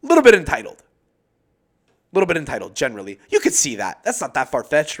 A little bit entitled, generally. You could see that. That's not that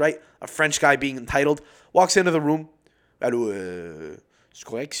far-fetched, right? A French guy being entitled walks into the room. C'est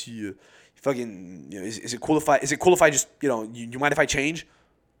correct si fucking, is it cool if I just, you mind if I change?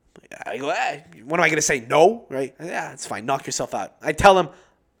 I go, what am I going to say? No, right? Yeah, it's fine. Knock yourself out. I tell him,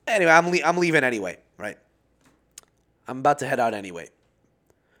 anyway, I'm leaving anyway, right? I'm about to head out anyway.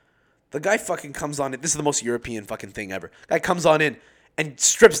 The guy fucking comes on in. This is the most European fucking thing ever. Guy comes on in and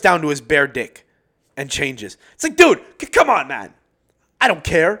strips down to his bare dick and changes. It's like, dude, come on, man. I don't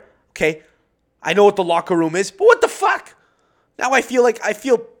care, okay? I know what the locker room is, but what the fuck? Now I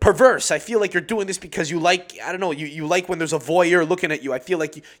feel perverse. I feel like you're doing this because you like, I don't know, you like when there's a voyeur looking at you. I feel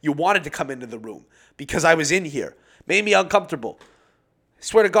like you wanted to come into the room because I was in here. Made me uncomfortable. I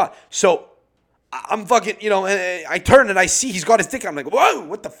swear to God. So I'm fucking, I turn and I see he's got his dick out. I'm like, whoa,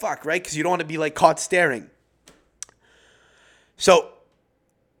 what the fuck, right? Because you don't want to be like caught staring. So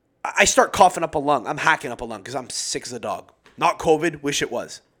I start coughing up a lung. I'm hacking up a lung because I'm sick as a dog. Not COVID. Wish it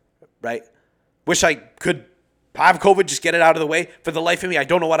was, right? Wish I could have COVID, just get it out of the way. For the life of me, I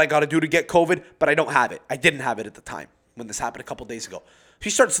don't know what I got to do to get COVID, but I don't have it. I didn't have it at the time when this happened a couple days ago. He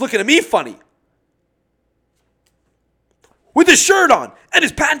starts looking at me funny. With his shirt on, and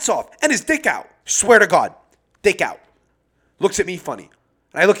his pants off, and his dick out. Swear to God, dick out. Looks at me funny.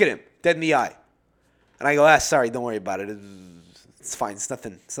 And I look at him, dead in the eye. And I go, sorry, don't worry about it. It's fine, it's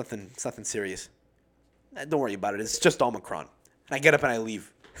nothing serious. Don't worry about it, it's just Omicron. And I get up and I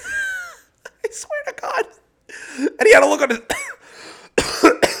leave. I swear to God. And he had a look on his...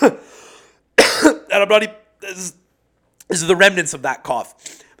 and I'm not even... This is the remnants of that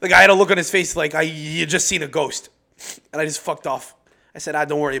cough. The guy had a look on his face like you just seen a ghost. And I just fucked off. I said,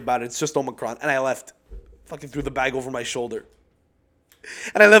 don't worry about it. It's just Omicron. And I left. Fucking threw the bag over my shoulder.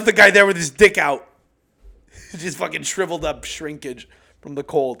 And I left the guy there with his dick out. Just fucking shriveled up shrinkage from the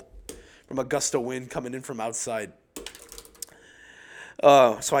cold. From a gust of wind coming in from outside.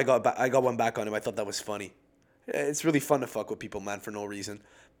 So I got one back on him. I thought that was funny. It's really fun to fuck with people, man, for no reason.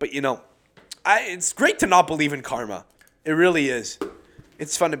 But, it's great to not believe in karma. It really is.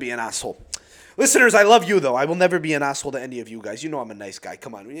 It's fun to be an asshole. Listeners, I love you, though. I will never be an asshole to any of you guys. You know I'm a nice guy.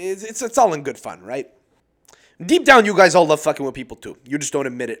 Come on. It's all in good fun, right? Deep down, you guys all love fucking with people, too. You just don't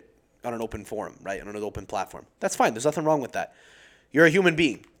admit it on an open forum, right? On an open platform. That's fine. There's nothing wrong with that. You're a human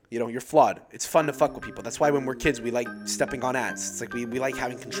being. You're flawed. It's fun to fuck with people. That's why when we're kids, we like stepping on ants. It's like we like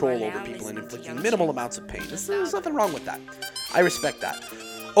having control over people and inflicting minimal amounts of pain. There's nothing wrong with that. I respect that.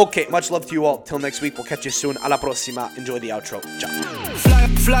 Okay, much love to you all. Till next week, we'll catch you soon. A la próxima. Enjoy the outro. Ciao.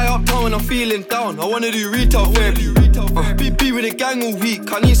 Fly uptown when I'm feeling down. I wanna do retail therapy. Be with the gang all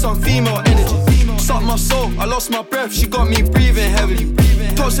week. I need some female energy. Suck my soul. I lost my breath. She got me breathing heavily.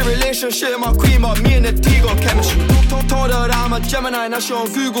 Toxic relationship, my queen, but me and the T got chemistry. Told her that I'm a Gemini, now she on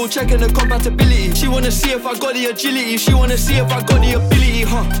Google checking the compatibility. She wanna see if I got the agility. She wanna see if I got the ability,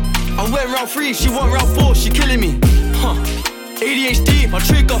 I went round 3, she went round 4, she killing me, ADHD, my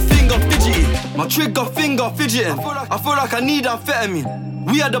trigger finger fidgety. My trigger finger fidgeting. I feel like I need amphetamine.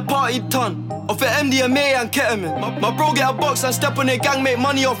 We had the party ton of the MDMA and ketamine. My bro get a box and step on their gang, make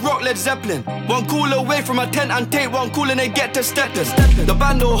money off rock Led Zeppelin. One call away from a tent and take one call and they get to Stetton. The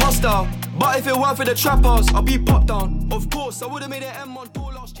band all hostile, but if it weren't for the trap house, I'll be popped down. Of course, I would've made an M on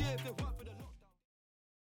tour last year if it weren't